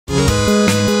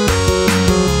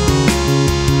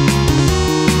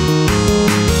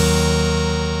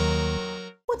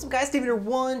Steve here,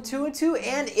 1, 2, and 2,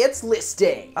 and it's list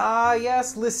day.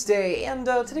 Yes, list day. And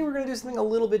today we're gonna do something a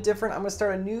little bit different. I'm gonna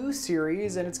start a new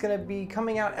series, and it's gonna be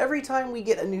coming out every time we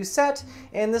get a new set.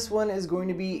 And this one is going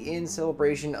to be in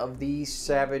celebration of the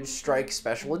Savage Strike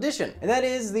Special Edition. And that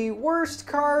is the worst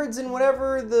cards in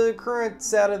whatever the current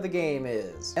set of the game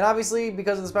is. And obviously,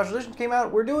 because of the Special Edition came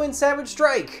out, we're doing Savage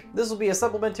Strike. This will be a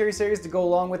supplementary series to go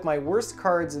along with my worst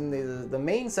cards in the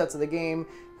main sets of the game,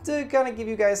 to kind of give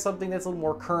you guys something that's a little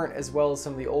more current as well as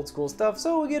some of the old school stuff,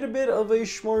 so we get a bit of a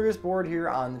smorgasbord here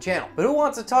on the channel. But who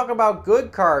wants to talk about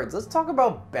good cards? Let's talk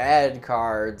about bad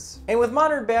cards. And with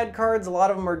modern bad cards, a lot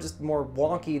of them are just more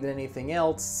wonky than anything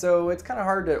else, so it's kind of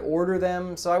hard to order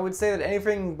them. So I would say that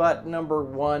anything but number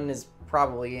 1 is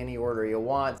probably any order you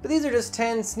want. But these are just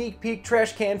 10 sneak peek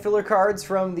trash can filler cards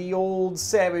from the old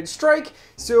Savage Strike,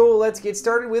 so let's get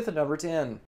started with number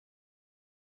 10.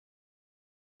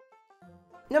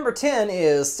 Number 10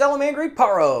 is Salamangreat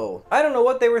Paro. I don't know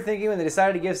what they were thinking when they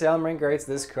decided to give Salamangreats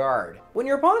this card. When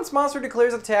your opponent's monster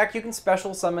declares attack, you can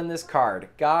special summon this card.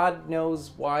 God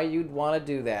knows why you'd want to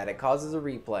do that. It causes a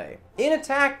replay. In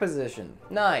attack position.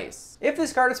 Nice. If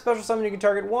this card is special summoned, you can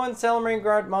target one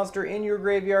Salamangreat monster in your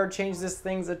graveyard. Change this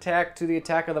thing's attack to the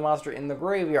attack of the monster in the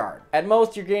graveyard. At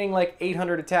most, you're gaining like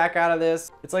 800 attack out of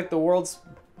this. It's like the world's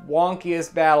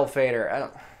wonkiest battle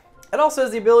fader. It also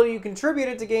has the ability you contribute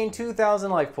it to gain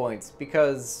 2,000 life points,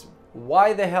 because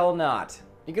why the hell not?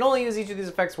 You can only use each of these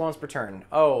effects once per turn.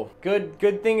 Oh, good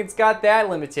thing it's got that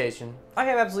limitation. I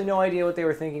have absolutely no idea what they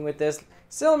were thinking with this.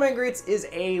 Salamangreats is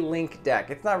a link deck.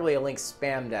 It's not really a link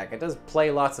spam deck. It does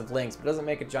play lots of links, but it doesn't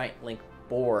make a giant link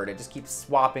board. It just keeps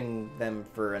swapping them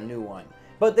for a new one.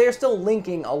 But they're still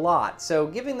linking a lot, so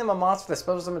giving them a monster that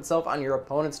special summons itself on your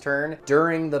opponent's turn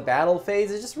during the battle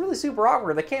phase is just really super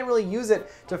awkward. They can't really use it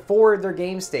to forward their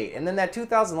game state. And then that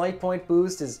 2,000 life point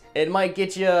boost it might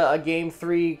get you a game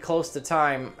 3 close to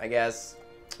time, I guess.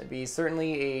 It'd be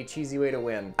certainly a cheesy way to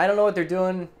win. I don't know what they're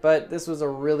doing, but this was a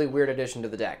really weird addition to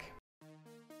the deck.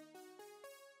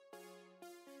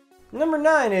 Number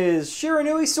 9 is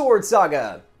Shiranui Sword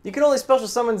Saga. You can only special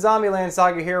summon Zombieland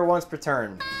Saga here once per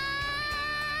turn.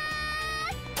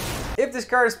 If this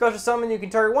card is special summoned, you can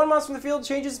target one monster from the field,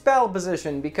 change its battle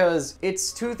position, because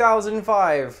it's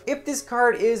 2005. If this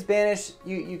card is banished,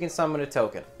 you can summon a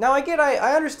token. Now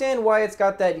I understand why it's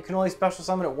got that you can only special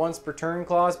summon it once per turn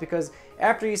clause, because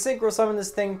after you synchro summon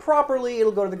this thing properly,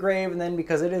 it'll go to the grave, and then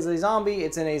because it is a zombie,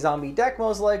 it's in a zombie deck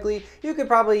most likely, you could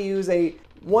probably use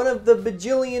one of the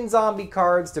bajillion zombie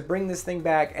cards to bring this thing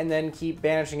back, and then keep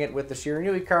banishing it with the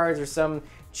Shiranui cards or some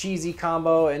cheesy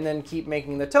combo, and then keep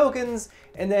making the tokens,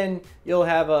 and then you'll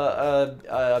have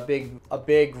a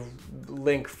big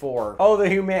link for the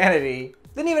humanity.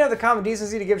 Didn't even have the common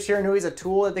decency to give Shiranuis a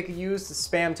tool that they could use to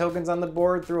spam tokens on the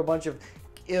board through a bunch of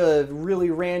really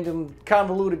random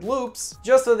convoluted loops,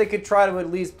 just so they could try to at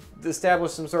least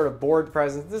establish some sort of board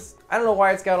presence. I don't know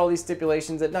why it's got all these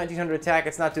stipulations. At 1900 attack,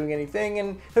 it's not doing anything,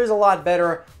 and there's a lot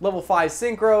better level 5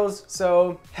 synchros,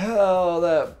 so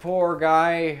that poor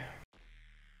guy.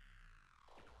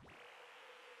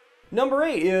 Number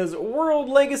 8 is World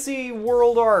Legacy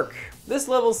World Arc. This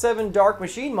level 7 Dark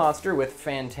Machine monster with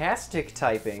fantastic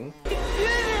typing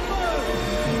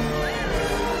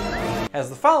has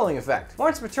the following effect.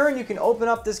 Once per turn, you can open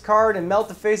up this card and melt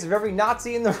the face of every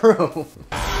Nazi in the room.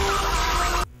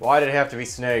 Why did it have to be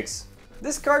snakes?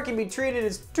 This card can be treated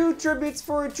as 2 tributes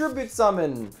for a tribute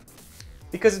summon,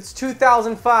 because it's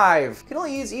 2005. You can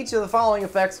only use each of the following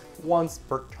effects once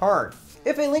per turn.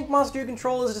 If a link monster you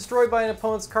control is destroyed by an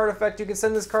opponent's card effect, you can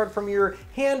send this card from your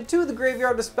hand to the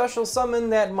graveyard to special summon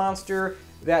that monster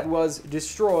that was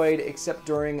destroyed, except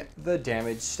during the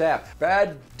damage step.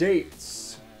 Bad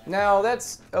dates. Now,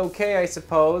 that's okay, I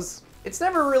suppose. It's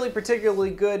never really particularly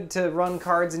good to run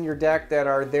cards in your deck that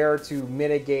are there to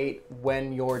mitigate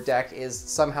when your deck is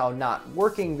somehow not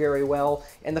working very well,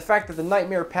 and the fact that the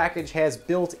Nightmare package has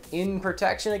built-in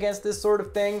protection against this sort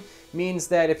of thing means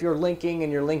that if you're linking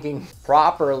and you're linking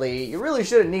properly, you really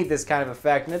shouldn't need this kind of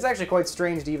effect, and it's actually quite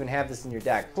strange to even have this in your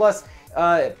deck. Plus,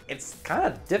 it's kind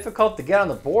of difficult to get on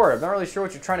the board. I'm not really sure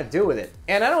what you're trying to do with it.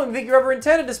 And I don't even think you ever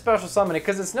intended to special summon it,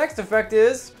 because its next effect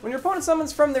is, when your opponent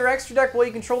summons from their extra deck while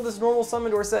you control this normal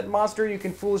summoned or set monster, you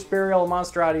can Foolish Burial a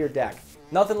monster out of your deck.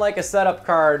 Nothing like a setup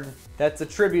card that's a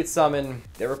tribute summon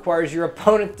that requires your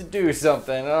opponent to do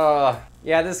something.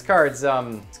 Yeah, this card's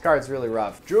really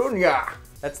rough. Junior!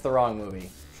 That's the wrong movie.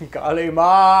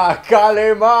 Kalima!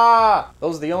 Kalima!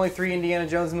 Those are the only 3 Indiana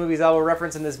Jones movies I will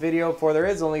reference in this video, for there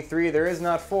is only 3, there is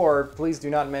not 4. Please do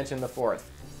not mention the 4th.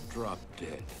 Drop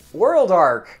dead. World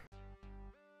Arc!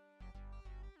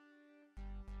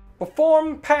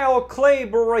 Perform Pal Clay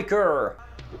Breaker!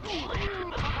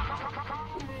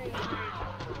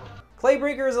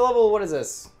 Claybreaker is a level, what is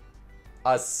this?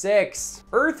 A 6.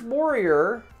 Earth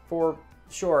Warrior, for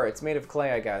sure, it's made of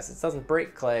clay, I guess. It doesn't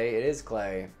break clay, it is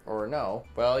clay. Or no.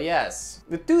 Well, yes.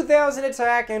 With 2,000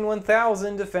 attack and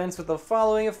 1,000 defense with the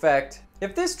following effect.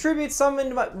 If this tribute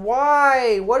summoned,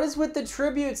 why? What is with the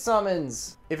tribute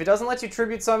summons? If it doesn't let you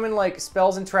tribute summon like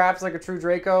spells and traps like a true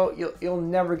Draco, you'll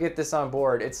never get this on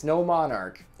board. It's no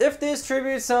Monarch. If this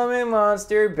tribute summon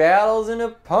monster battles an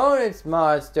opponent's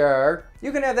monster,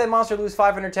 you can have that monster lose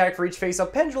 500 attack for each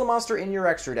face-up pendulum monster in your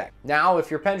extra deck. Now,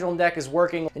 if your pendulum deck is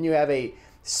working and you have a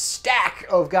stack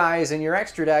of guys in your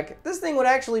extra deck, this thing would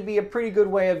actually be a pretty good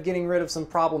way of getting rid of some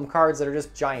problem cards that are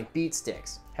just giant beat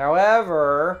sticks.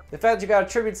 However, the fact that you got a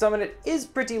tribute summon it is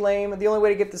pretty lame. The only way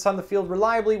to get this on the field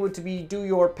reliably would to be do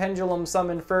your pendulum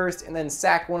summon first and then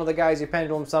sack one of the guys you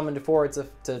pendulum summoned before to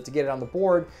get it on the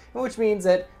board, which means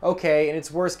that, okay, in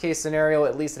its worst case scenario,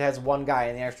 at least it has one guy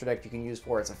in the extra deck you can use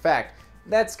for its effect.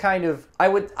 That's kind of,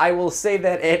 I will say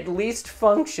that at least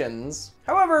functions.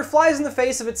 However, it flies in the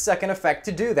face of its second effect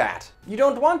to do that. You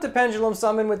don't want to pendulum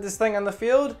summon with this thing on the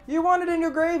field, you want it in your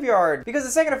graveyard. Because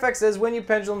the second effect says when you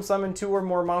pendulum summon 2 or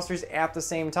more monsters at the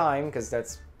same time, because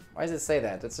that's, why does it say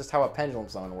that? That's just how a pendulum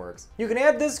summon works. You can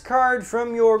add this card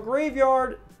from your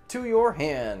graveyard to your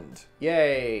hand.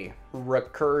 Yay,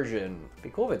 recursion. Be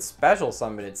cool if it special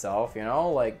summoned itself, you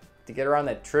know, like to get around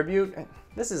that tribute.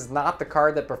 This is not the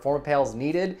card that Performapals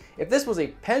needed. If this was a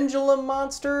pendulum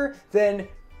monster, then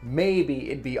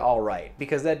maybe it'd be alright.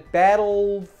 Because that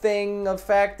battle thing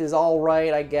effect is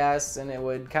alright, I guess, and it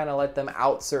would kind of let them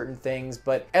out certain things.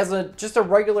 But as just a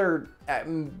regular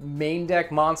main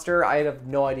deck monster, I have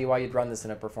no idea why you'd run this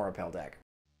in a Performapal deck.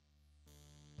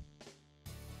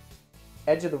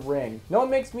 Edge of the Ring. No one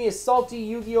makes me a salty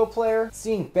Yu-Gi-Oh player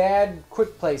seeing bad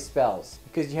quick play spells.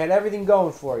 Because you had everything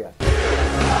going for you.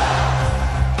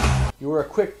 You were a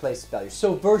quick play spell. You're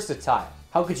so versatile.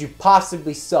 How could you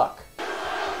possibly suck?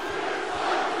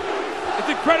 It's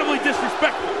incredibly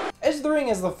disrespectful. Edge of the Ring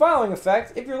has the following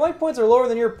effect. If your life points are lower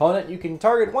than your opponent, you can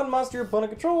target one monster your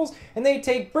opponent controls, and they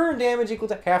take burn damage equal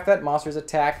to half that monster's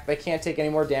attack. They can't take any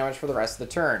more damage for the rest of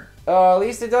the turn. At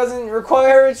least it doesn't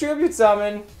require a tribute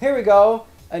summon. Here we go.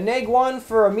 A -1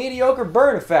 for a mediocre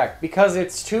burn effect, because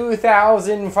it's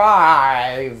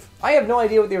 2005. I have no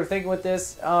idea what they were thinking with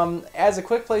this. As a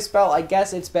quick play spell, I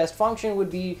guess its best function would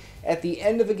be at the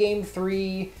end of a game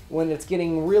 3, when it's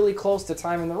getting really close to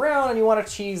time in the round, and you want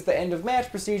to cheese the end of match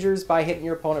procedures by hitting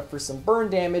your opponent for some burn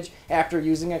damage after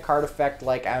using a card effect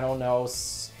like, I don't know,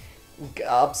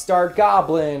 Upstart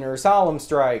Goblin or Solemn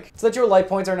Strike, so that your life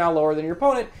points are now lower than your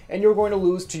opponent and you're going to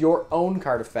lose to your own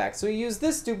card effect. So you use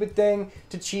this stupid thing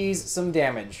to cheese some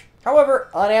damage. However,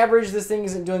 on average, this thing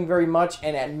isn't doing very much,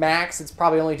 and at max, it's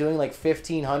probably only doing like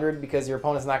 1,500 because your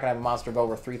opponent's not going to have a monster of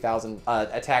over 3,000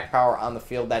 attack power on the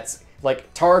field that's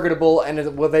like targetable, and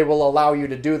they will allow you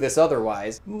to do this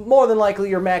otherwise. More than likely,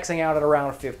 you're maxing out at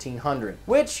around 1,500,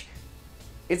 which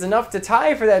is enough to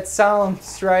tie for that Solemn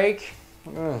Strike.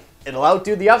 It'll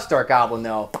outdo the Upstart Goblin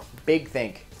though. Big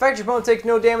think. The fact your opponent takes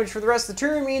no damage for the rest of the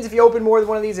turn means if you open more than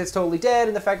one of these, it's totally dead,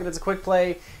 and the fact that it's a quick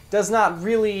play does not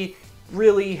really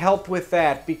help with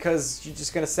that, because you're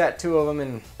just going to set 2 of them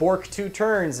and bork 2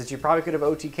 turns that you probably could have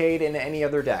OTK'd in any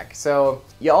other deck. So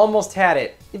you almost had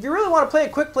it. If you really want to play a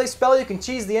quick play spell you can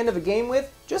cheese the end of a game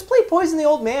with, just play Poison the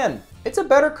Old Man. It's a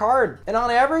better card, and on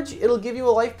average, it'll give you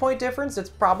a life point difference that's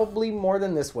probably more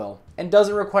than this will, and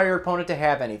doesn't require your opponent to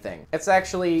have anything. It's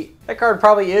actually, that card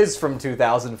probably is from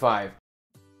 2005.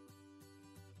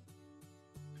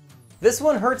 This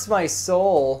one hurts my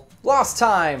soul. Lost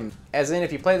Time! As in,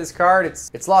 if you play this card,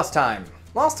 it's Lost Time.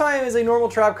 Lost Time is a normal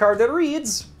trap card that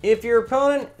reads, if your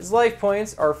opponent's life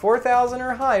points are 4,000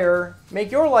 or higher,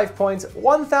 make your life points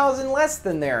 1,000 less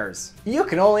than theirs. You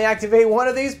can only activate one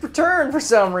of these per turn for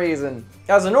some reason.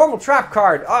 As a normal trap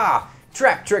card,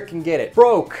 Trap Trick can get it.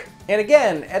 Broke. And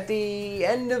again, at the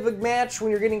end of a match,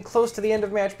 when you're getting close to the end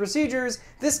of match procedures,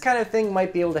 this kind of thing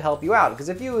might be able to help you out. Because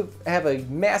if you have a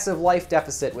massive life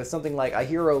deficit with something like A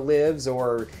Hero Lives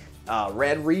or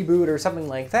Red Reboot or something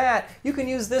like that, you can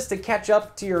use this to catch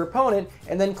up to your opponent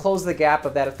and then close the gap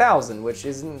of that 1,000, which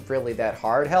isn't really that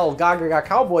hard. Hell, Gaga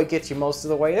Cowboy gets you most of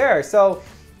the way there. So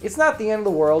it's not the end of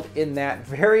the world in that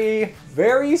very,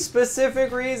 very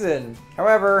specific reason.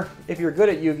 However, if you're good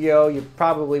at Yu-Gi-Oh, you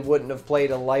probably wouldn't have played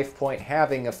a life point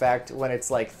halving effect when it's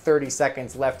like 30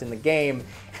 seconds left in the game.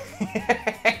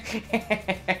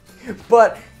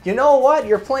 But you know what?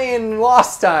 You're playing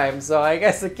Lost Time, so I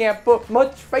guess I can't put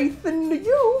much faith into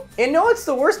you. And you know what's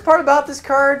the worst part about this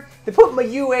card? They put my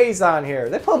UAs on here.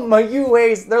 They put my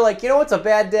UAs. They're like, you know what's a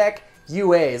bad deck?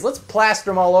 UAs. Let's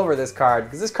plaster them all over this card,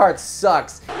 because this card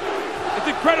sucks. It's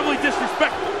incredibly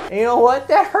disrespectful. And you know what?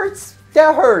 That hurts.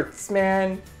 That hurts,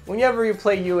 man. Whenever you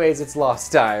play UAs, it's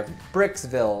lost time.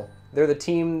 Bricksville. They're the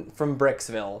team from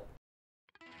Bricksville.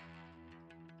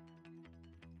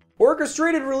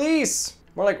 Orchestrated release.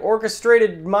 More like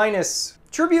orchestrated minus.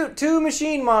 Tribute to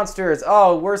machine monsters.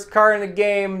 Oh, worst card in the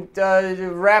game.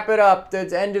 Wrap it up.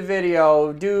 That's end of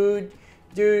video. Do.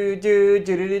 Click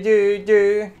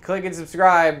and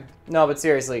subscribe. No, but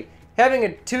seriously. Having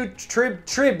a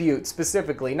tribute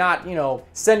specifically, not, you know,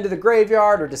 send to the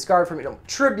graveyard or discard from, you know,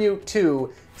 tribute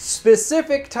to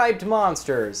specific typed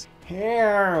monsters.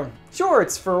 Yeah. Sure,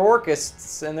 it's for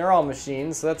orcists, and they're all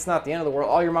machines, so that's not the end of the world.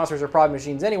 All your monsters are probably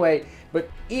machines anyway, but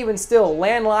even still,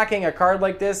 landlocking a card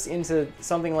like this into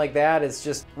something like that is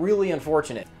just really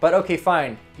unfortunate. But okay,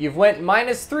 fine. You've went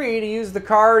 -3 to use the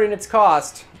card and its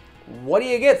cost. What do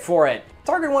you get for it?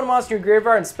 Target one monster in your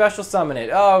graveyard and special summon it.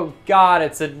 Oh god,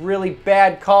 it's a really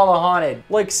bad Call the Haunted.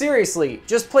 Like seriously,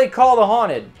 just play Call the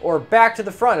Haunted. Or Back to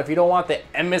the Front if you don't want the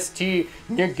MST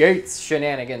negates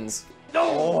shenanigans.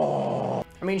 No!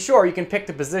 I mean, sure, you can pick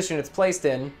the position it's placed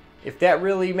in, if that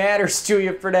really matters to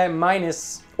you for that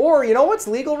minus. Or, you know what's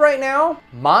legal right now?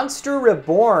 Monster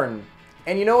Reborn.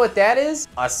 And you know what that is?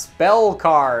 A spell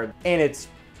card. And it's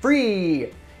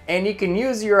free. And you can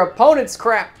use your opponent's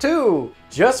crap too.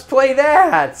 Just play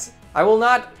that. I will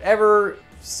not ever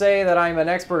say that I'm an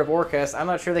expert of Orcust. I'm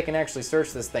not sure they can actually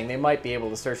search this thing. They might be able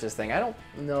to search this thing. I don't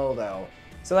know though.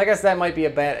 So I guess that might be a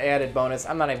bad added bonus.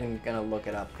 I'm not even gonna look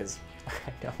it up because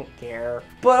I don't care.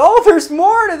 But oh, there's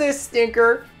more to this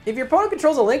stinker. If your opponent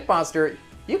controls a link monster,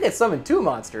 you can summon 2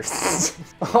 monsters.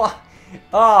 It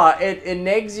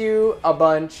negs you a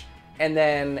bunch, and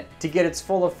then to get its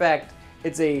full effect,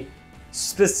 it's a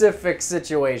specific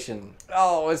situation.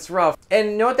 Oh, it's rough.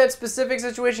 And you know what that specific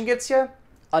situation gets you?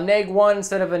 A neg 1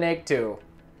 instead of a neg 2.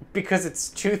 Because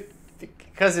it's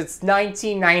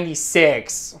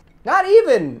 1996. Not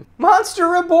even! Monster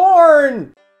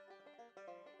Reborn!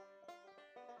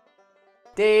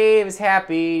 Dave is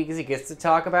happy because he gets to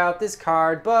talk about this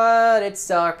card, but it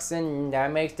sucks and that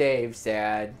makes Dave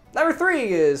sad. Number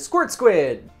 3 is Squirt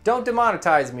Squid. Don't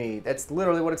demonetize me. That's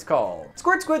literally what it's called.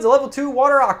 Squirt Squid's a level 2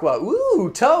 water aqua. Ooh,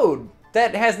 Toad.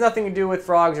 That has nothing to do with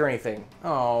frogs or anything.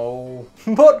 Oh,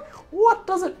 but what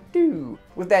does it do?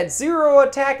 With that 0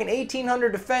 attack and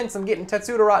 1800 defense, I'm getting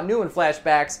Tetsuda Rotnu in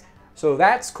flashbacks, so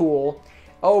that's cool.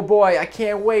 Oh boy, I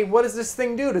can't wait. What does this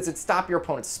thing do? Does it stop your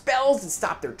opponent's spells? Does it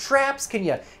stop their traps? Can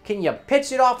you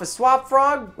pitch it off a Swap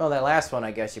Frog? Well, that last one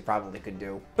I guess you probably could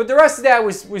do. But the rest of that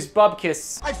was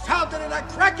Bubkiss. I found it in a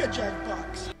Crackerjack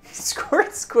box.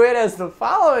 Squirt Squid has the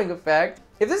following effect.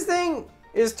 If this thing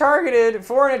is targeted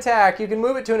for an attack, you can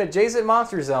move it to an adjacent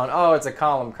monster zone. Oh, it's a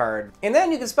column card. And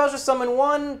then you can special summon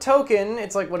 1 token.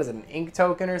 It's like, what is it, an ink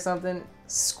token or something?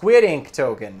 Squid ink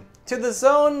token. To the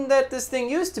zone that this thing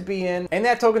used to be in, and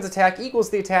that token's attack equals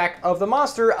the attack of the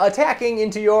monster attacking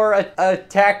into your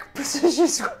attack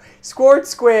position. Squirt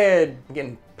Squid. I'm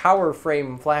getting power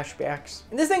frame flashbacks.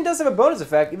 And this thing does have a bonus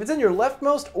effect. If it's in your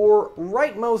leftmost or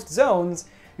rightmost zones,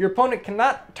 your opponent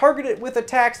cannot target it with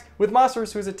attacks with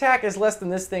monsters whose attack is less than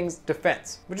this thing's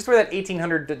defense, which is where that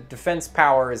 1800 defense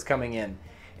power is coming in.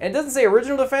 And it doesn't say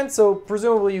original defense, so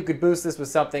presumably you could boost this with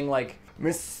something like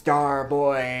Mr.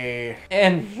 Boy.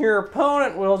 And your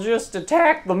opponent will just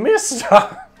attack the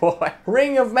Mr. Boy.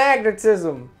 Ring of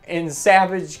Magnetism in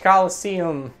Savage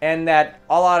Coliseum. And that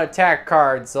all-out attack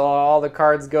card, so all the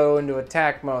cards go into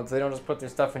attack mode, so they don't just put their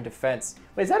stuff in defense.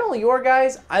 Wait, is that only your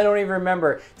guys? I don't even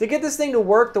remember. To get this thing to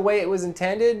work the way it was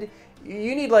intended,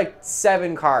 you need like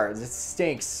 7 cards. It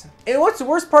stinks. And what's the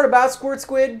worst part about Squirt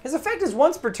Squid? His effect is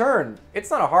once per turn.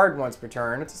 It's not a hard once per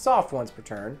turn, it's a soft once per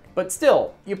turn. But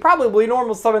still, you probably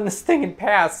normal summon this thing in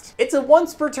past. It's a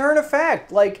once per turn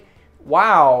effect. Like,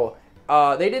 wow.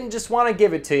 They didn't just want to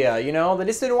give it to you, you know? They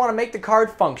just didn't want to make the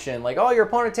card function. Like, oh, your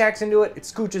opponent attacks into it, it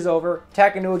scooches over.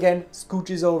 Attack into it again,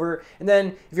 scooches over. And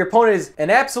then, if your opponent is an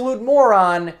absolute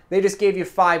moron, they just gave you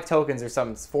 5 tokens or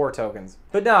something, 4 tokens.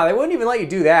 But no, they wouldn't even let you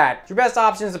do that. Your best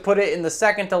option is to put it in the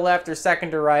second to left or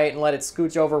second to right and let it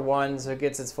scooch over 1 so it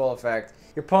gets its full effect.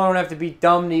 Your opponent would have to be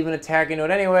dumb to even attack into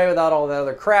it anyway without all the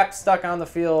other crap stuck on the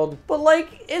field. But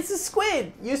like, it's a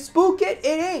squid. You spook it,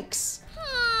 it inks.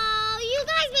 You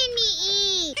guys made me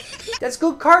eat. That's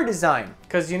good card design,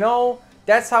 because you know,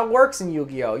 that's how it works in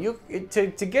Yu-Gi-Oh!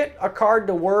 To get a card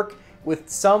to work with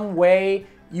some way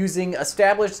using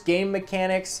established game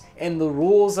mechanics and the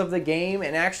rules of the game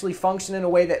and actually function in a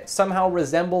way that somehow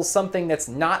resembles something that's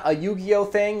not a Yu-Gi-Oh!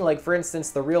 Thing, like for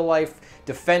instance the real life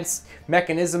defense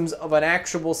mechanisms of an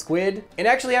actual squid and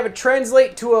actually have it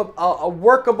translate to a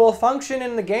workable function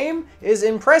in the game is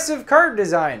impressive card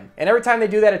design. And every time they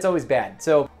do that, it's always bad.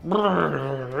 So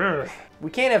we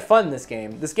can't have fun in this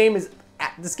game. This game is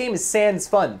sans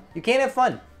fun. You can't have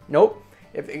fun. Nope.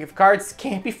 If cards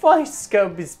can't be fun,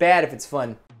 it's bad if it's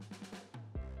fun.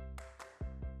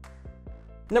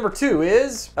 Number 2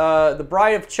 is The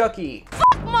Bride of Chucky.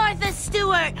 Fuck Martha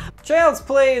Stewart! Child's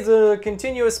Play is a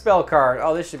continuous spell card.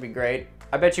 Oh, this should be great.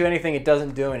 I bet you anything it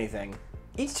doesn't do anything.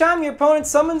 Each time your opponent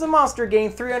summons a monster,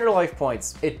 gain 300 life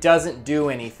points. It doesn't do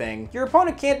anything. Your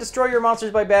opponent can't destroy your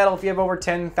monsters by battle if you have over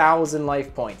 10,000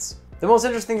 life points. The most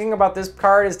interesting thing about this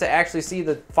card is to actually see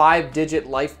the 5-digit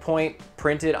life point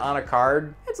printed on a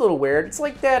card. It's a little weird. It's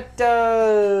like that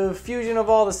fusion of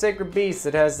all the sacred beasts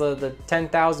that has the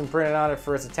 10,000 printed on it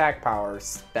for its attack power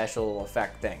special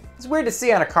effect thing. It's weird to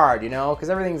see on a card, you know, because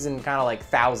everything's in kind of like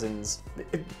thousands.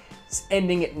 It's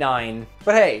ending at 9.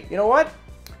 But hey, you know what?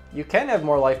 You can have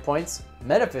more life points.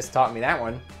 Metaphys taught me that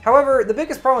one. However, the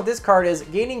biggest problem with this card is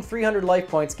gaining 300 life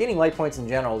points. Gaining life points in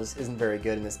general just isn't very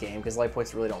good in this game because life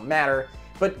points really don't matter.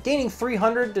 But gaining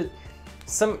 300 to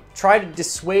try to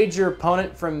dissuade your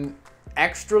opponent from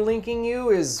extra linking you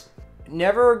is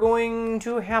never going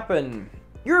to happen.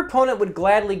 Your opponent would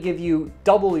gladly give you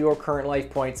double your current life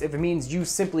points if it means you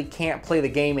simply can't play the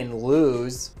game and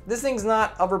lose. This thing's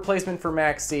not a replacement for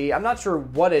Max C. I'm not sure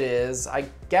what it is. I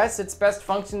guess its best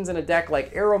functions in a deck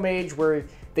like Arrow Mage where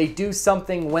they do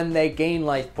something when they gain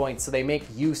life points, so they make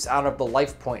use out of the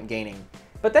life point gaining.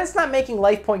 But that's not making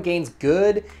life point gains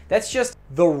good. That's just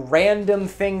the random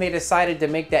thing they decided to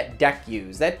make that deck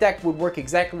use. That deck would work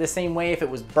exactly the same way if it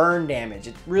was burn damage.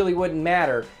 It really wouldn't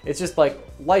matter. It's just like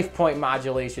life point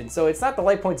modulation. So it's not the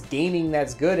life points gaining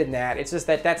that's good in that. It's just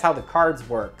that that's how the cards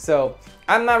work. So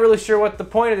I'm not really sure what the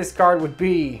point of this card would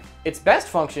be. Its best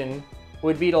function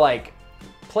would be to like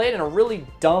play it in a really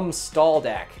dumb stall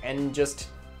deck and just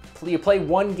you play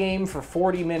one game for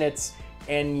 40 minutes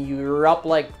and you're up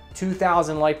like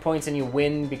 2,000 life points and you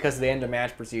win because of the end of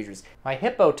match procedures. My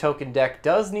Hippo token deck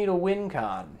does need a win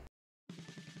con.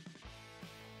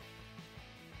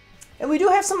 And we do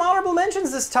have some honorable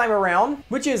mentions this time around,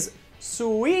 which is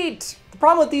sweet. The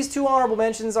problem with these 2 honorable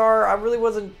mentions are I really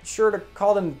wasn't sure to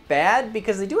call them bad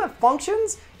because they do have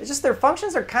functions. It's just their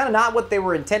functions are kind of not what they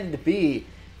were intended to be.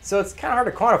 So it's kind of hard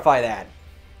to quantify that.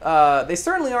 They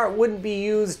certainly wouldn't be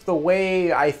used the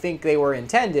way I think they were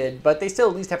intended, but they still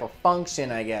at least have a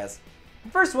function, I guess.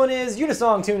 The first one is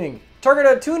Unisong tuning. Target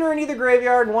a tuner in either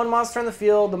graveyard, one monster on the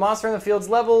field. The monster on the field's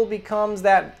level becomes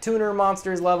that tuner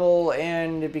monster's level,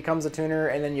 and it becomes a tuner,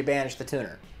 and then you banish the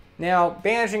tuner. Now,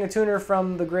 banishing a tuner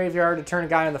from the graveyard to turn a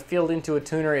guy on the field into a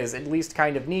tuner is at least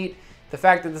kind of neat. The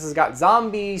fact that this has got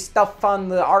zombie stuff on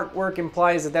the artwork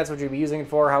implies that that's what you'd be using it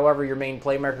for. However, your main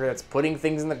playmaker that's putting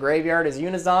things in the graveyard is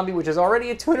Unizombie, which is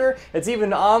already a tuner. It's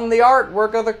even on the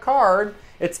artwork of the card.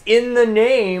 It's in the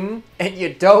name, and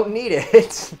you don't need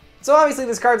it. So obviously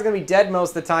this card's gonna be dead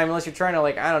most of the time unless you're trying to,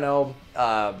 like, I don't know,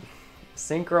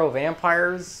 synchro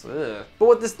vampires? Ugh. But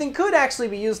what this thing could actually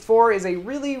be used for is a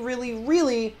really, really,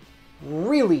 really,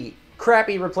 really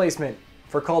crappy replacement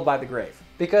for Called by the Grave.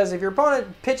 Because if your opponent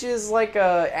pitches like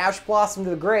a Ash Blossom to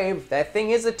the grave, that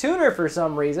thing is a tuner for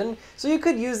some reason. So you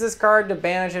could use this card to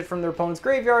banish it from their opponent's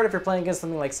graveyard if you're playing against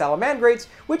something like Salamandrates,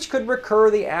 which could recur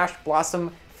the Ash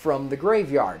Blossom from the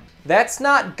graveyard. That's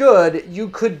not good. You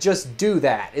could just do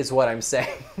that, is what I'm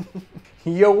saying.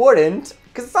 You wouldn't,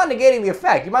 because it's not negating the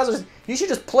effect. You should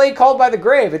just play Called by the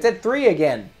Grave. It's at 3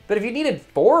 again. But if you needed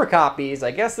 4 copies, I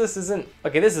guess this isn't...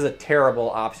 Okay, this is a terrible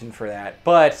option for that,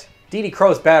 but DD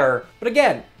Crow's better. But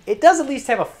again, it does at least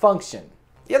have a function.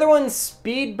 The other one's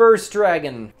Speed Burst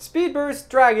Dragon. Speed Burst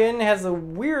Dragon has a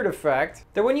weird effect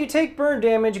that when you take burn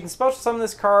damage, you can special summon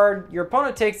this card, your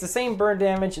opponent takes the same burn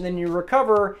damage, and then you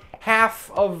recover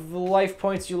half of the life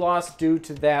points you lost due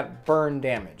to that burn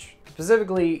damage.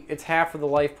 Specifically, it's half of the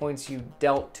life points you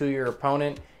dealt to your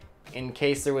opponent in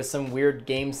case there was some weird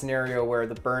game scenario where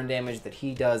the burn damage that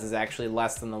he does is actually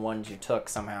less than the ones you took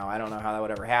somehow. I don't know how that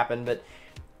would ever happen, but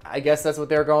I guess that's what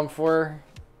they're going for.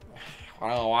 I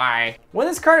don't know why. When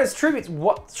this card is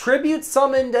tribute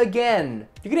summoned again,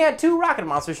 you can add 2 rocket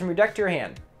monsters from your deck to your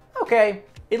hand. Okay,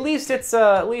 at least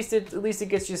it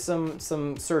gets you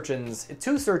some search-ins.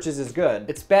 2 searches is good.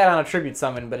 It's bad on a tribute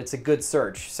summon, but it's a good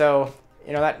search. So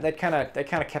you know that kind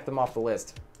of kept them off the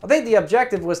list. I think the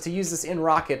objective was to use this in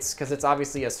Rockets because it's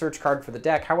obviously a search card for the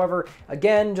deck. However,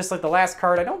 again, just like the last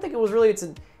card, I don't think it was really its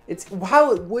It's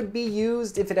how it would be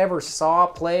used if it ever saw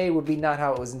play would be not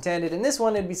how it was intended. In this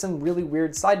one, it'd be some really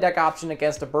weird side deck option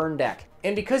against a burn deck.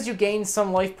 And because you gain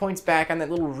some life points back on that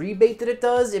little rebate that it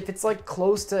does, if it's like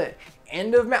close to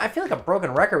end of match, I feel like a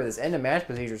broken record with this end of match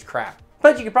procedures crap.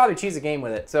 But you could probably cheese a game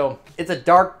with it. So it's a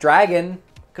dark dragon,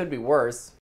 could be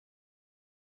worse.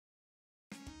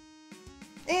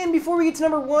 And before we get to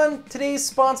number 1, today's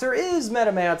sponsor is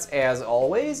MetaMats, as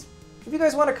always. If you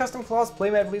guys want a custom cloth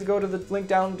playmat, please go to the link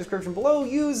down in the description below.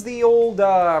 Use the old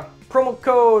promo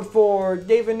code for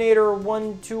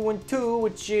Davinator1212,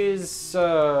 which is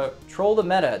Troll the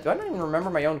Meta. Do I not even remember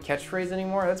my own catchphrase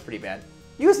anymore? That's pretty bad.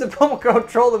 Use the promo code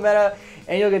Troll the Meta,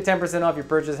 and you'll get 10% off your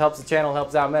purchase. Helps the channel,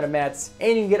 helps out MetaMats,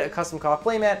 and you can get a custom cloth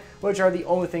playmat, which are the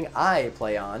only thing I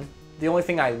play on. The only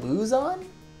thing I lose on?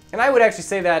 And I would actually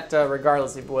say that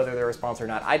regardless of whether they're a sponsor or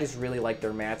not, I just really like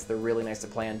their mats. They're really nice to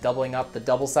play on. Doubling up the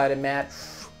double-sided mat,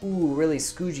 ooh, really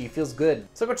scoogey, feels good.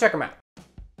 So go check them out.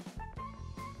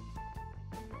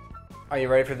 Are you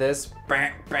ready for this?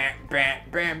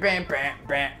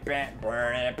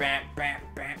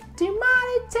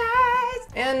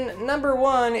 Demonetized! And number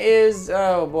 1 is,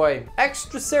 oh boy,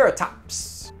 Extraceratops.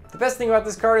 The best thing about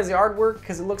this card is the artwork,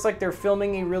 because it looks like they're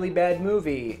filming a really bad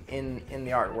movie in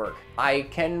the artwork. I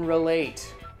can relate.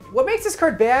 What makes this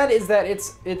card bad is that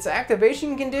its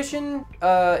activation condition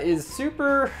is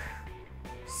super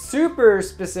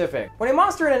specific. When a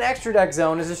monster in an extra deck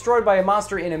zone is destroyed by a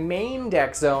monster in a main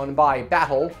deck zone by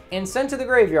battle and sent to the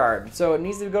graveyard, so it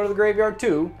needs to go to the graveyard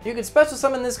too, you can special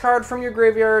summon this card from your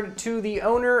graveyard to the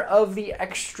owner of the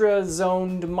extra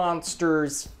zoned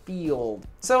monster's field.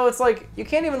 So it's like, you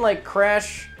can't even like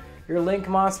crash your Link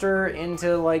monster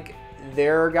into like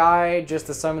their guy just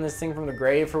to summon this thing from the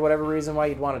grave for whatever reason why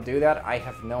you'd want to do that. I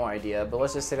have no idea, but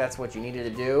let's just say that's what you needed to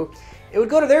do. It would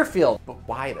go to their field, but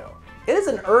why though? It is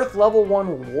an Earth level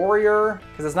 1 warrior,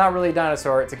 because it's not really a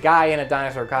dinosaur, it's a guy in a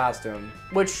dinosaur costume.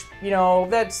 Which, you know,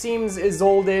 that seems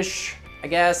Izoldish. I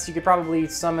guess you could probably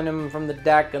summon him from the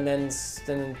deck and then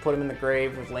put him in the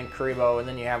grave with Link Kuriboh, and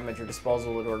then you have him at your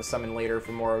disposal or to summon later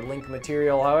for more Link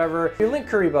material. However, your Link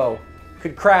Kuriboh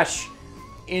could crash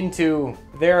into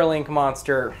their Link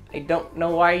monster. I don't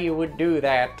know why you would do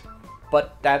that,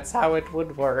 but that's how it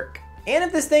would work. And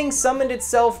if this thing summoned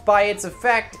itself by its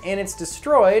effect and it's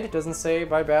destroyed, it doesn't say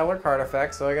by battle or card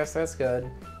effect, so I guess that's good.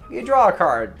 You draw a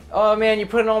card. Oh man, you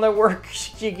put in all that work,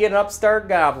 you get an upstart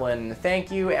goblin. Thank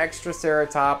you,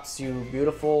 Extraceratops, you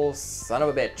beautiful son of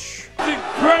a bitch.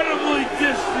 Incredibly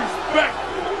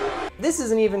disrespectful. This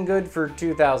isn't even good for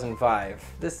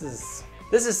 2005. This is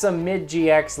some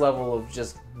mid-GX level of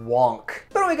just wonk.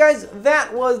 But anyway guys,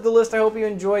 that was the list. I hope you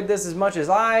enjoyed this as much as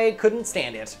I couldn't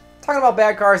stand it. Talking about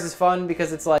bad cards is fun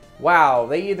because it's like, wow,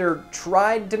 they either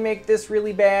tried to make this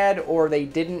really bad or they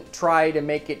didn't try to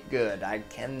make it good. I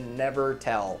can never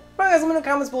tell. But guys, let me know in the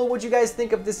comments below what you guys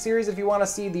think of this series if you want to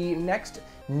see the next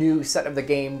new set of the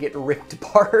game get ripped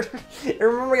apart. And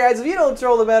remember guys, if you don't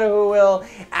troll the meta, who will?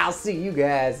 I'll see you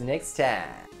guys next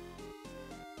time.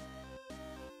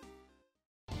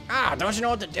 Ah, don't you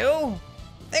know what to do?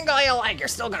 Think all you like, you're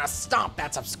still gonna stomp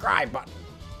that subscribe button.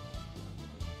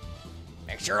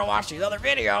 Make sure to watch these other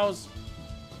videos.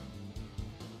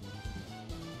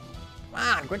 Come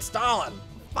on, quit stalling.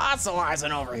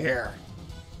 Fossilizing over here.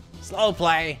 Slow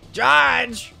play.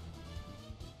 Judge!